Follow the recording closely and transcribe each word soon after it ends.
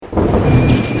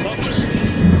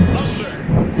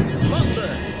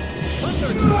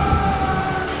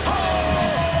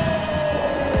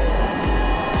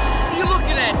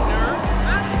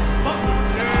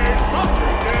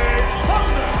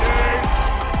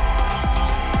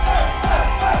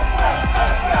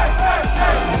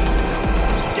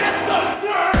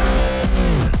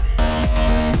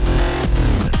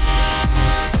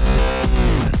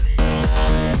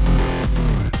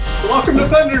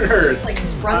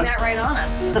putting that right on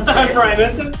us. I'm Brian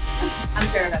Benson. I'm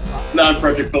Sarah Vespa. And I'm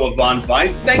Frederick Philip Von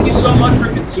Weiss. Thank you so much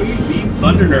for consuming the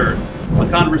Thunder Nerds, a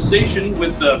conversation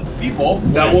with the people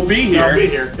that will be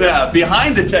here,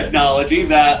 behind the technology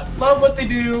that love what they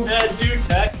do. And do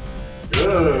tech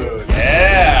good.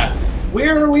 Yeah.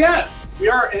 Where are we at? We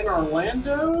are in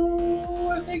Orlando,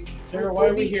 I think. Sarah, why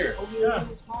are we here? Yeah.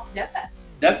 DevFest.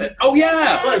 DevFest. Oh,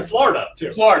 yeah. We're in Florida,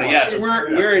 too. Florida, yes.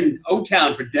 We're in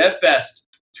O-Town for DevFest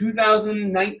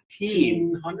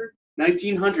 2019.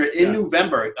 1900 in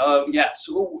November. Yes.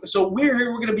 So we're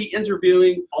here. We're going to be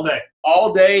interviewing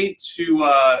all day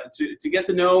to get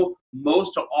to know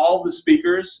most of all the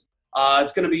speakers.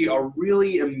 It's going to be a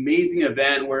really amazing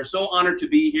event. We're so honored to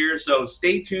be here. So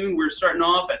stay tuned. We're starting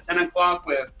off at 10 o'clock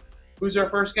with who's our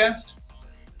first guest?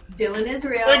 Dylan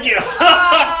Israel. Thank you.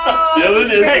 Dylan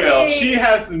Israel. She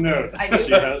has the notes.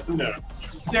 She has the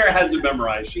notes. Sarah has it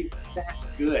memorized. She's that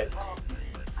good.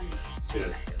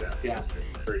 Yeah.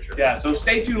 Very true. Yeah. So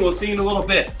stay tuned. We'll see you in a little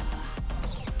bit.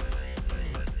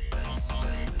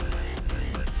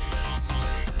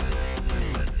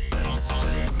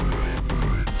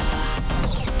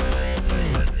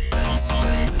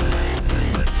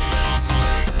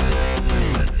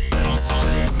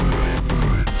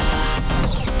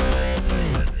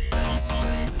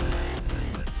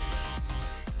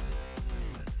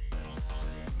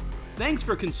 Thanks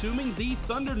for consuming the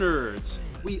Thunder Nerds.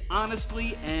 We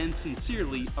honestly and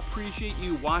sincerely appreciate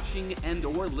you watching and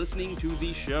or listening to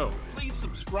the show. Please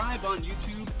subscribe on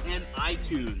YouTube and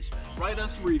iTunes. Write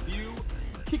us a review,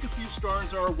 kick a few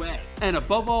stars our way. And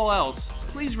above all else,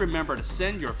 please remember to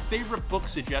send your favorite book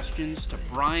suggestions to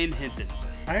Brian Hinton.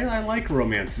 I like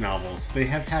romance novels. They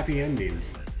have happy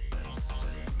endings.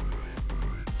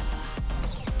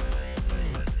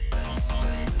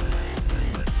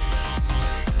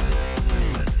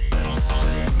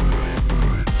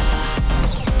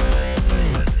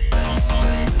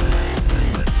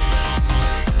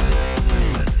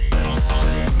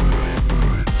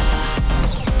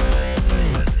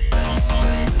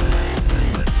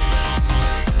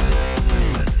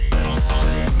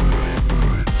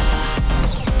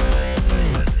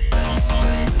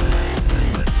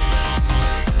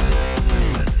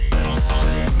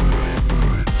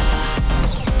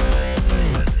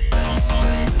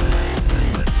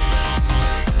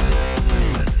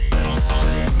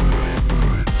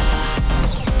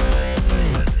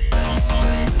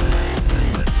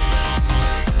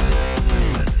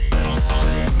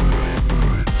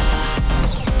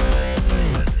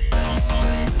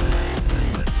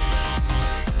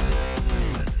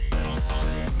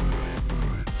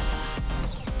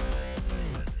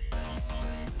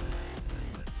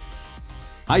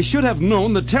 I should have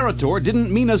known the Territor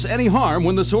didn't mean us any harm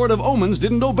when the Sword of Omens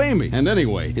didn't obey me. And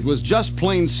anyway, it was just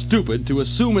plain stupid to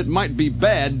assume it might be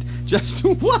bad. Just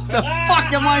what the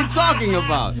fuck am I talking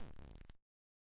about?